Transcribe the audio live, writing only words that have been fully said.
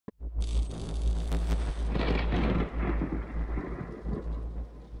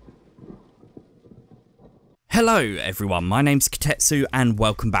Hello everyone, my name's Kitetsu and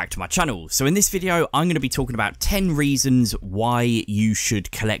welcome back to my channel. So in this video I'm going to be talking about 10 reasons why you should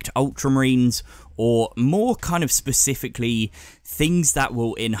collect Ultramarines, or more kind of specifically things that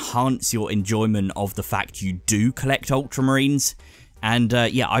will enhance your enjoyment of the fact you do collect Ultramarines. And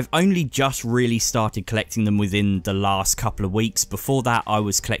yeah, I've only just really started collecting them within the last couple of weeks. Before that, I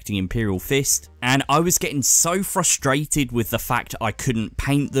was collecting Imperial Fist, and I was getting so frustrated with the fact I couldn't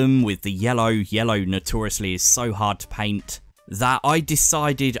paint them with the yellow. Yellow notoriously is so hard to paint, that I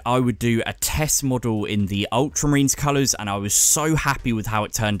decided I would do a test model in the Ultramarines colours, and I was so happy with how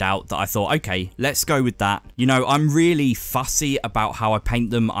it turned out that I thought, okay, let's go with that. You know, I'm really fussy about how I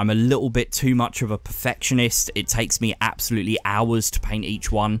paint them. I'm a little bit too much of a perfectionist. It takes me absolutely hours to paint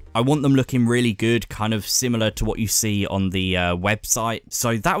each one. I want them looking really good, kind of similar to what you see on the website.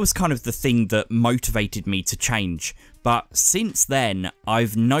 So that was kind of the thing that motivated me to change. But since then,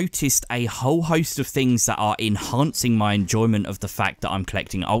 I've noticed a whole host of things that are enhancing my enjoyment of the fact that I'm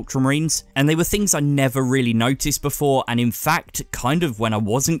collecting Ultramarines. And they were things I never really noticed before, and in fact, kind of when I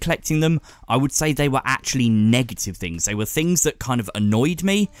wasn't collecting them, I would say they were actually negative things. They were things that kind of annoyed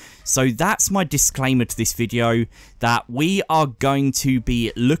me. So that's my disclaimer to this video, that we are going to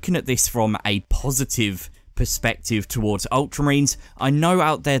be looking at this from a positive perspective towards Ultramarines. I know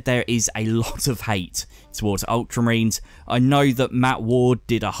out there is a lot of hate towards Ultramarines. I know that Matt Ward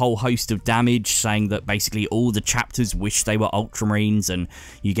did a whole host of damage saying that basically all the chapters wish they were Ultramarines, and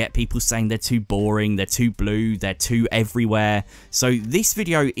you get people saying they're too boring, they're too blue, they're too everywhere. So this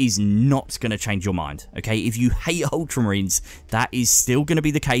video is not going to change your mind, okay? If you hate Ultramarines, that is still going to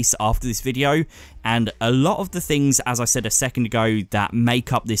be the case after this video, and a lot of the things, as I said a second ago, that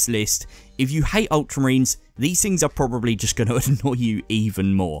make up this list, if you hate Ultramarines, these things are probably just going to annoy you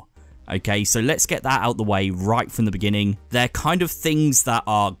even more. Okay, so let's get that out the way right from the beginning. They're kind of things that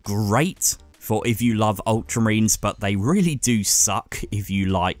are great for if you love Ultramarines, but they really do suck if you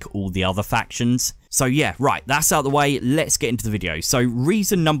like all the other factions. So yeah, right, that's out of the way, let's get into the video. So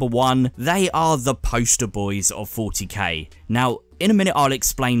reason number one, they are the poster boys of 40k. Now, in a minute, I'll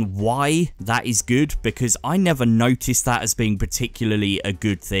explain why that is good, because I never noticed that as being particularly a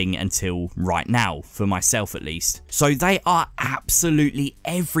good thing until right now, for myself at least. So they are absolutely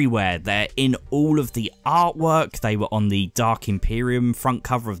everywhere. They're in all of the artwork. They were on the Dark Imperium front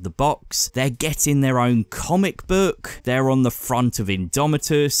cover of the box. They're getting their own comic book. They're on the front of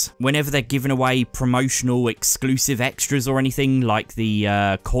Indomitus. Whenever they're giving away promotional exclusive extras or anything, like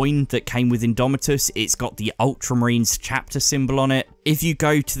the coin that came with Indomitus, it's got the Ultramarines chapter symbol on it. If you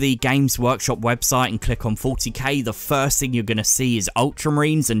go to the Games Workshop website and click on 40k, the first thing you're going to see is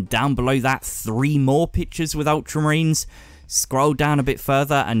Ultramarines, and down below that, 3 more pictures with Ultramarines. Scroll down a bit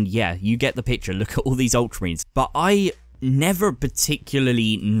further and yeah, you get the picture. Look at all these Ultramarines. But I never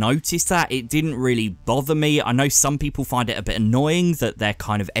particularly noticed that. It didn't really bother me. I know some people find it a bit annoying that they're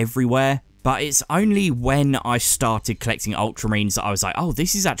kind of everywhere, but it's only when I started collecting Ultramarines that I was like, oh,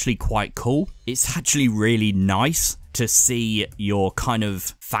 this is actually quite cool. It's actually really nice to see your kind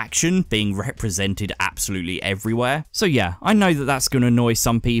of faction being represented absolutely everywhere. So yeah, I know that that's going to annoy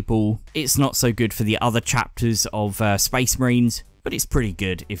some people. It's not so good for the other chapters of Space Marines, but it's pretty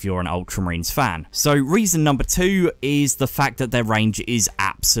good if you're an Ultramarines fan. So reason number 2 is the fact that their range is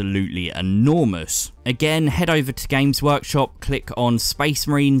absolutely enormous. Again, head over to Games Workshop, click on Space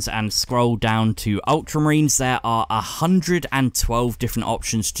Marines and scroll down to Ultramarines. There are 112 different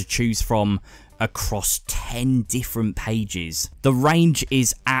options to choose from across 10 different pages. The range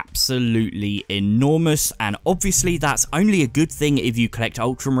is absolutely enormous, and obviously that's only a good thing if you collect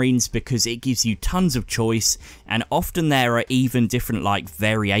Ultramarines, because it gives you tons of choice, and often there are even different like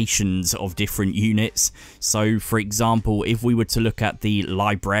variations of different units. So for example, if we were to look at the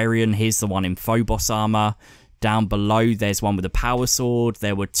Librarian, here's the one in Phobos armor. Down below, there's one with a power sword.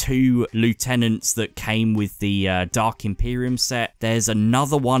 There were 2 lieutenants that came with the Dark Imperium set. There's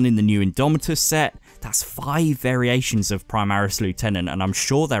another one in the new Indomitus set. That's 5 variations of Primaris Lieutenant, and I'm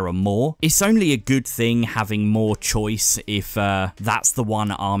sure there are more. It's only a good thing having more choice if that's the one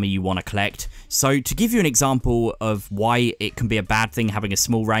army you want to collect. So to give you an example of why it can be a bad thing having a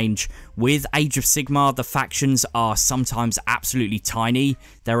small range, with Age of Sigmar, the factions are sometimes absolutely tiny.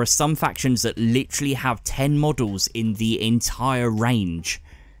 There are some factions that literally have 10 models in the entire range.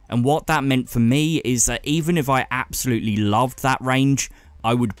 And what that meant for me is that even if I absolutely loved that range,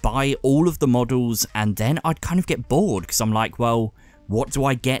 I would buy all of the models and then I'd kind of get bored, because I'm like, well, what do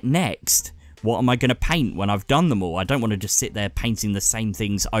I get next? what am I going to paint when I've done them all? I don't want to just sit there painting the same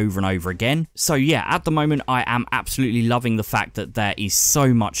things over and over again. So yeah, at the moment I am absolutely loving the fact that there is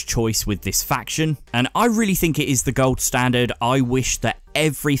so much choice with this faction, and I really think it is the gold standard. I wish that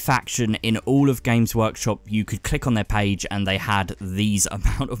every faction in all of Games Workshop, you could click on their page and they had these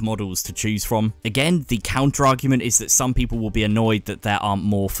amount of models to choose from. Again, the counter argument is that some people will be annoyed that there aren't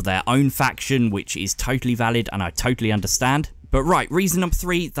more for their own faction, which is totally valid and I totally understand. But right, reason number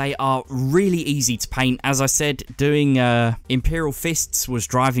 3, they are really easy to paint. As I said, doing Imperial Fists was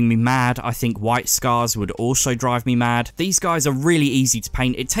driving me mad. I think White Scars would also drive me mad. These guys are really easy to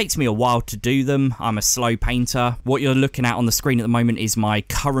paint. It takes me a while to do them. I'm a slow painter. What you're looking at on the screen at the moment is my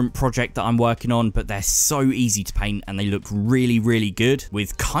current project that I'm working on, but they're so easy to paint and they look really, really good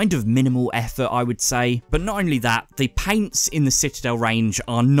with kind of minimal effort, I would say. But not only that, the paints in the Citadel range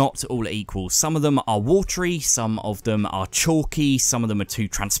are not all equal. Some of them are watery, some of them are chalky, some of them are too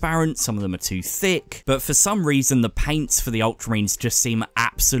transparent, some of them are too thick, but for some reason the paints for the Ultramarines just seem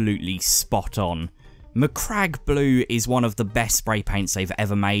absolutely spot on. Macragge Blue is one of the best spray paints they've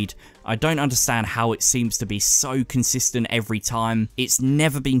ever made. I don't understand how it seems to be so consistent every time. It's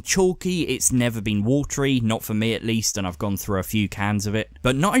never been chalky, it's never been watery, not for me at least, and I've gone through a few cans of it.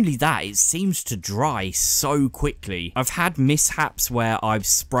 But not only that, it seems to dry so quickly. I've had mishaps where I've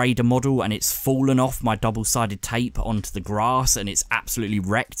sprayed a model and it's fallen off my double-sided tape onto the grass and it's absolutely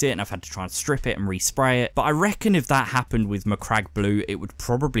wrecked it, and I've had to try and strip it and respray it. But I reckon if that happened with Macragge Blue, it would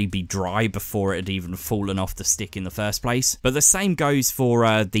probably be dry before it had even fallen off the stick in the first place. But the same goes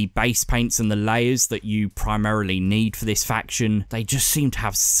for the base paints and the layers that you primarily need for this faction. They just seem to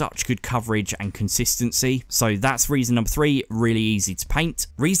have such good coverage and consistency. So that's reason number 3, really easy to paint.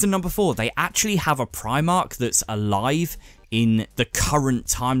 Reason number 4, they actually have a Primarch that's alive in the current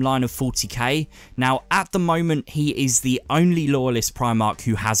timeline of 40k. Now, at the moment, he is the only Loyalist Primarch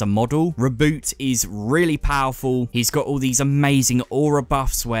who has a model. Reboot is really powerful. He's got all these amazing aura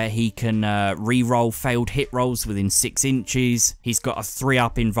buffs where he can re-roll failed hit rolls within 6 inches. He's got a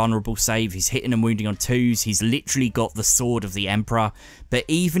 3-up invulnerable save. He's hitting and wounding on 2s. He's literally got the Sword of the Emperor. But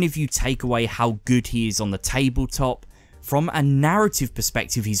even if you take away how good he is on the tabletop, from a narrative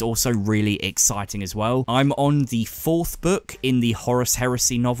perspective, he's also really exciting as well. I'm on the 4th book in the Horus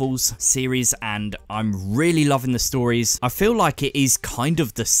Heresy novels series, and I'm really loving the stories. I feel like it is kind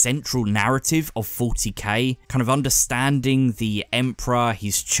of the central narrative of 40k, kind of understanding the Emperor,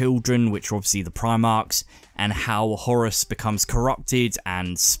 his children, which are obviously the Primarchs, and how Horus becomes corrupted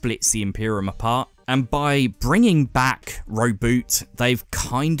and splits the Imperium apart. And by bringing back Reboot, they've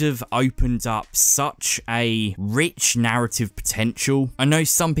kind of opened up such a rich narrative potential. I know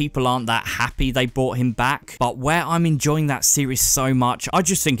some people aren't that happy they brought him back, but where I'm enjoying that series so much, I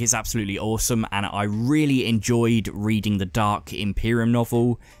just think it's absolutely awesome, and I really enjoyed reading the Dark Imperium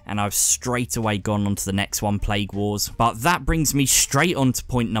novel, and I've straight away gone on to the next one, Plague Wars. But that brings me straight on to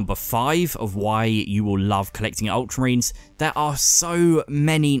point number 5 of why you will love collecting Ultramarines. There are so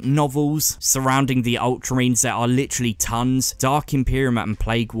many novels surrounding the Ultramarines. There are literally tons. Dark Imperium and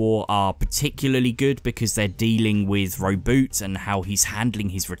Plague War are particularly good because they're dealing with Reboot and how he's handling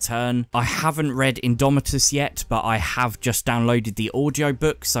his return. I haven't read Indomitus yet, but I have just downloaded the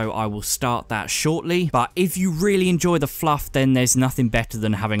audiobook, so I will start that shortly. But if you really enjoy the fluff, then there's nothing better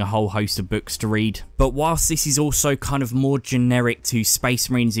than having a whole host of books to read. But whilst this is also kind of more generic to Space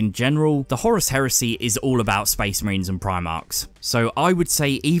Marines in general, the Horus Heresy is all about Space Marines and Primarchs. So I would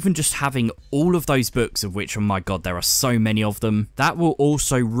say even just having all of those books, of which, oh my god, there are so many of them, that will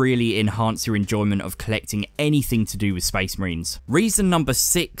also really enhance your enjoyment of collecting anything to do with Space Marines. Reason number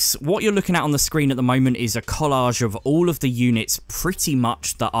 6, what you're looking at on the screen at the moment is a collage of all of the units pretty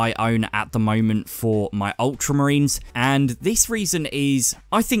much that I own at the moment for my Ultramarines, and this reason is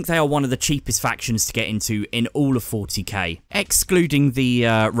I think they are one of the cheapest factions to get into in all of 40k. Excluding the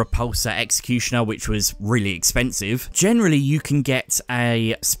Repulsor Executioner, which was really expensive, generally you can get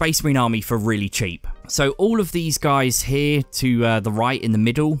a Space Marine army for really cheap. So all of these guys here to the right in the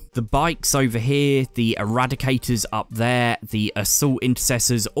middle, the bikes over here, the Eradicators up there, the Assault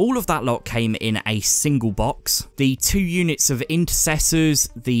Intercessors, all of that lot came in a single box. The 2 units of Intercessors,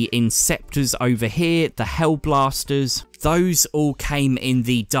 the Inceptors over here, the Hellblasters, those all came in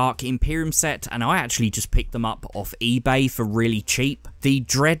the Dark Imperium set, and I actually just picked them up off eBay for really cheap. The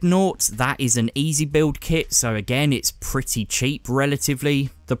Dreadnought, that is an easy build kit, so again, it's pretty cheap relatively.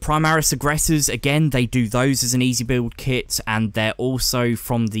 The Primaris Aggressors, again, they do those as an easy build kit, and they're also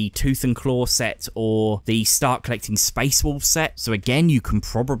from the Tooth and Claw set or the Start Collecting Space Wolf set, so again, you can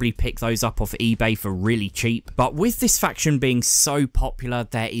probably pick those up off eBay for really cheap. But with this faction being so popular,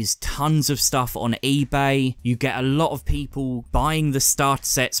 there is tons of stuff on eBay. You get a lot of people buying the starter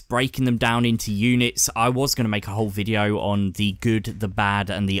sets, breaking them down into units. I was going to make a whole video on the good, the bad,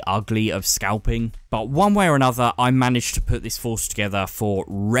 and the ugly of scalping. But one way or another, I managed to put this force together for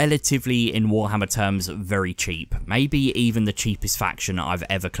relatively, in Warhammer terms, very cheap. Maybe even the cheapest faction I've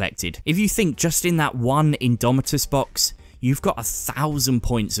ever collected. If you think just in that one Indomitus box, you've got 1,000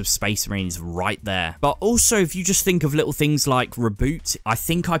 points of Space Marines right there. But also, if you just think of little things like Reboot, I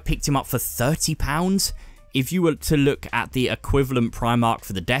think I picked him up for £30. If you were to look at the equivalent Primarch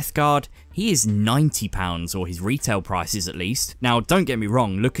for the Death Guard, he is £90, or his retail price is at least. Now, don't get me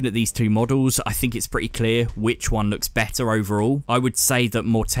wrong, looking at these two models, I think it's pretty clear which one looks better overall. I would say that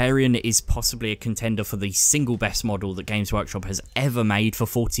Mortarion is possibly a contender for the single best model that Games Workshop has ever made for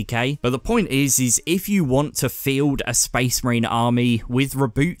 40k. But the point is if you want to field a Space Marine army with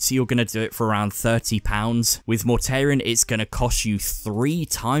Reboot, you're going to do it for around £30. With Mortarion, it's going to cost you 3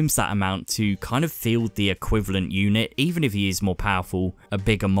 times that amount to kind of field the equivalent unit, even if he is more powerful, a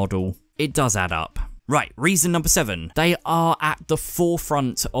bigger model. It does add up. Right, reason number 7. They are at the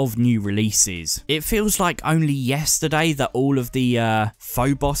forefront of new releases. It feels like only yesterday that all of the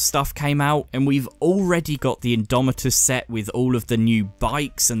Phobos stuff came out, and we've already got the Indomitus set with all of the new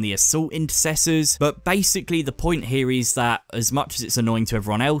bikes and the Assault Intercessors. But basically the point here is that, as much as it's annoying to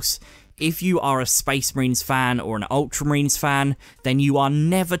everyone else, if you are a Space Marines fan or an Ultramarines fan, then you are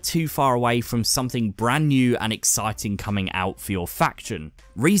never too far away from something brand new and exciting coming out for your faction.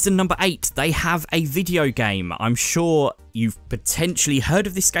 Reason number 8, they have a video game. I'm sure you've potentially heard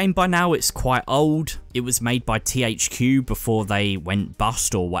of this game by now. It's quite old. It was made by THQ before they went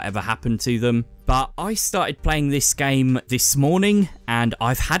bust or whatever happened to them. But I started playing this game this morning, and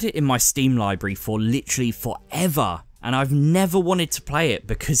I've had it in my Steam library for literally forever. And I've never wanted to play it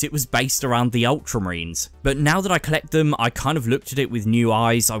because it was based around the Ultramarines. But now that I collect them, I kind of looked at it with new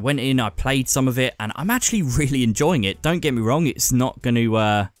eyes. I went in, I played some of it, and I'm actually really enjoying it. Don't get me wrong, it's not going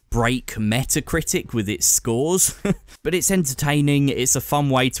to break Metacritic with its scores, but it's entertaining. It's a fun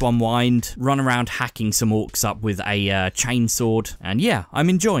way to unwind, run around hacking some orcs up with a chainsword, and yeah, I'm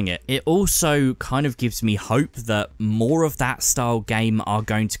enjoying it. It also kind of gives me hope that more of that style game are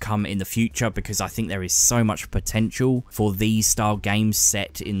going to come in the future, because I think there is so much potential for these style games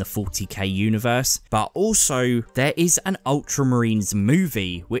set in the 40k universe. But also, there is an Ultramarines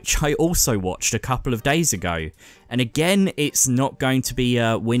movie, which I also watched a couple of days ago. And again, it's not going to be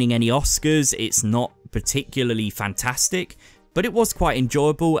winning any Oscars. It's not particularly fantastic, but it was quite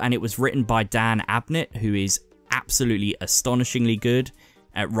enjoyable, and it was written by Dan Abnett, who is absolutely astonishingly good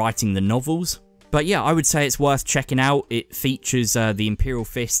at writing the novels. But yeah, I would say it's worth checking out. It features the Imperial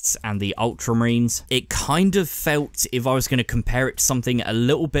Fists and the Ultramarines. It kind of felt, if I was going to compare it to something, a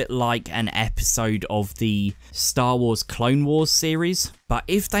little bit like an episode of the Star Wars Clone Wars series. But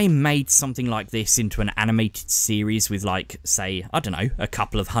if they made something like this into an animated series with, like, say, I don't know, a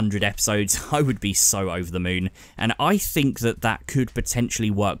couple of 100 episodes, I would be so over the moon. And I think that that could potentially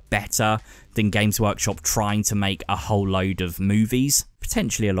work better than Games Workshop trying to make a whole load of movies.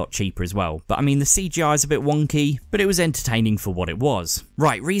 Potentially a lot cheaper as well. But I mean, the CGI is a bit wonky, but it was entertaining for what it was.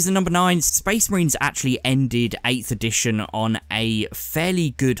 Right, reason number 9, Space Marines actually ended 8th edition on a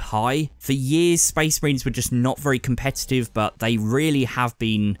fairly good high. For years, Space Marines were just not very competitive, but they really have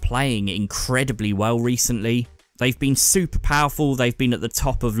been playing incredibly well recently. They've been super powerful, they've been at the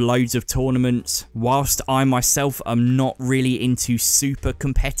top of loads of tournaments, whilst I myself am not really into super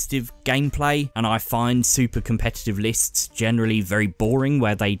competitive gameplay, and I find super competitive lists generally very boring,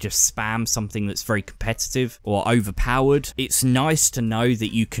 where they just spam something that's very competitive or overpowered. It's nice to know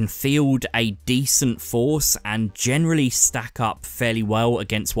that you can field a decent force and generally stack up fairly well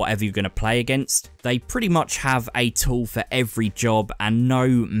against whatever you're going to play against. They pretty much have a tool for every job and no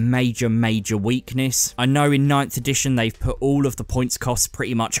major weakness. I know in 9th edition they've put all of the points costs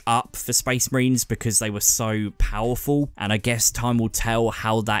pretty much up for Space Marines because they were so powerful, and I guess time will tell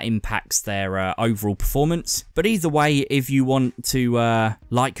how that impacts their overall performance. But either way, if you want to,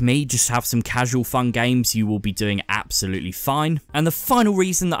 like me, just have some casual fun games, you will be doing absolutely fine. And the final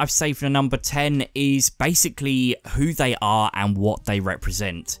reason that I've saved for number 10 is basically who they are and what they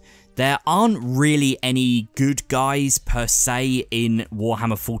represent. There aren't really any good guys per se in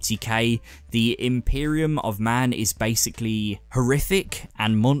Warhammer 40k. The Imperium of Man is basically horrific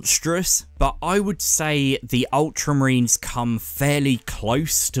and monstrous, but I would say the Ultramarines come fairly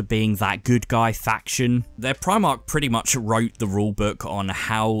close to being that good guy faction. Their Primarch pretty much wrote the rulebook on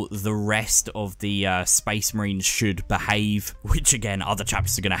how the rest of the Space Marines should behave, which again, other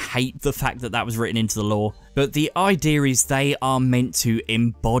chapters are going to hate the fact that that was written into the lore. But the idea is they are meant to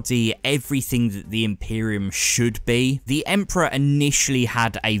embody everything that the Imperium should be. The Emperor initially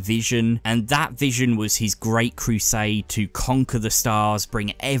had a vision, and and that vision was his great crusade to conquer the stars,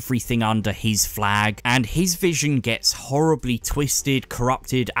 bring everything under his flag, and his vision gets horribly twisted,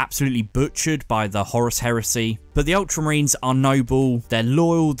 corrupted, absolutely butchered by the Horus Heresy. But the Ultramarines are noble, they're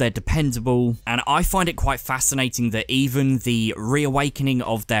loyal, they're dependable, and I find it quite fascinating that even the reawakening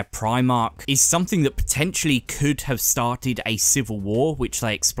of their Primarch is something that potentially could have started a civil war, which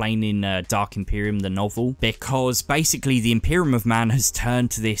they explain in Dark Imperium, the novel, because basically the Imperium of Man has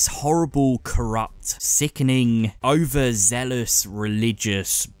turned to this horrible, corrupt, sickening, overzealous,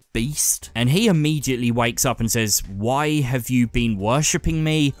 religious beast, and he immediately wakes up and says, why have you been worshipping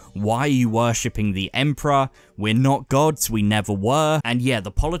me? Why are you worshipping the Emperor? We're not gods, we never were. And yeah,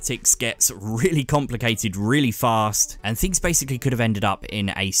 the politics gets really complicated really fast, and things basically could have ended up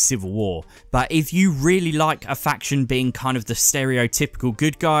in a civil war. But if you really like a faction being kind of the stereotypical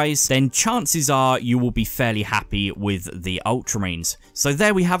good guys, then chances are you will be fairly happy with the Ultramarines. So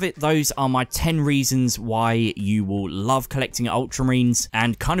there we have it. Those are my 10 reasons why you will love collecting Ultramarines,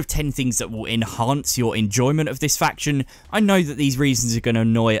 and kind of 10 things that will enhance your enjoyment of this faction. I know that these reasons are going to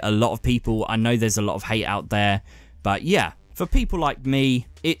annoy a lot of people. I know there's a lot of hate out there. But yeah, for people like me,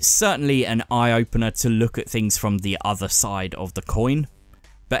 it's certainly an eye-opener to look at things from the other side of the coin.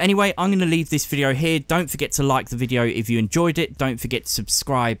 But anyway, I'm going to leave this video here. Don't forget to like the video if you enjoyed it. Don't forget to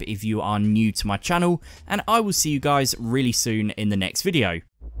subscribe if you are new to my channel. And I will see you guys really soon in the next video.